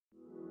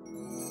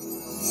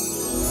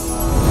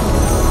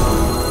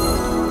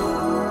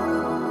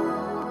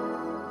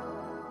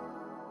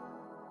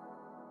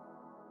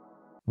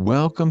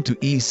Welcome to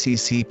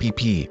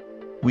ECCPP.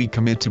 We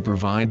commit to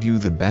provide you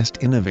the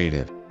best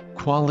innovative,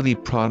 quality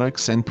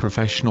products and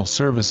professional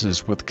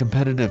services with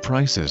competitive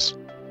prices.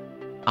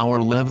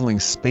 Our leveling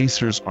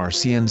spacers are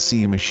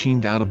CNC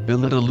machined out of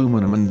billet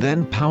aluminum and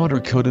then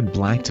powder-coated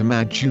black to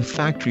match you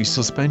factory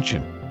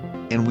suspension.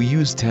 And we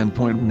use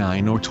 10.9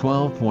 or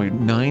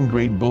 12.9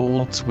 grade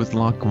bolts with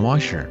lock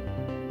washer.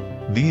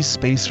 These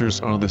spacers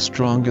are the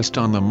strongest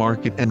on the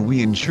market, and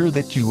we ensure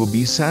that you will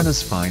be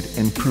satisfied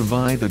and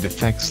provide a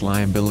defects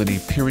liability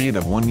period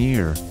of 1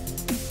 year.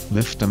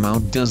 Lift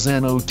amount does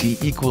not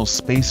equal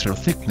spacer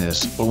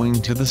thickness owing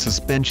to the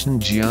suspension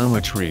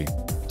geometry.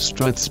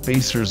 Strut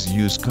spacers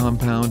use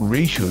compound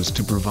ratios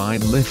to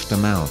provide lift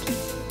amount.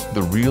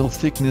 The real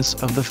thickness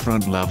of the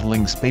front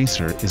leveling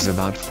spacer is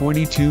about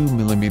 42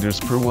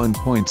 mm per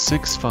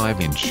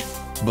 1.65 inch,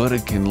 but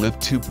it can lift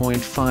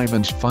 2.5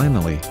 inch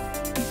finally.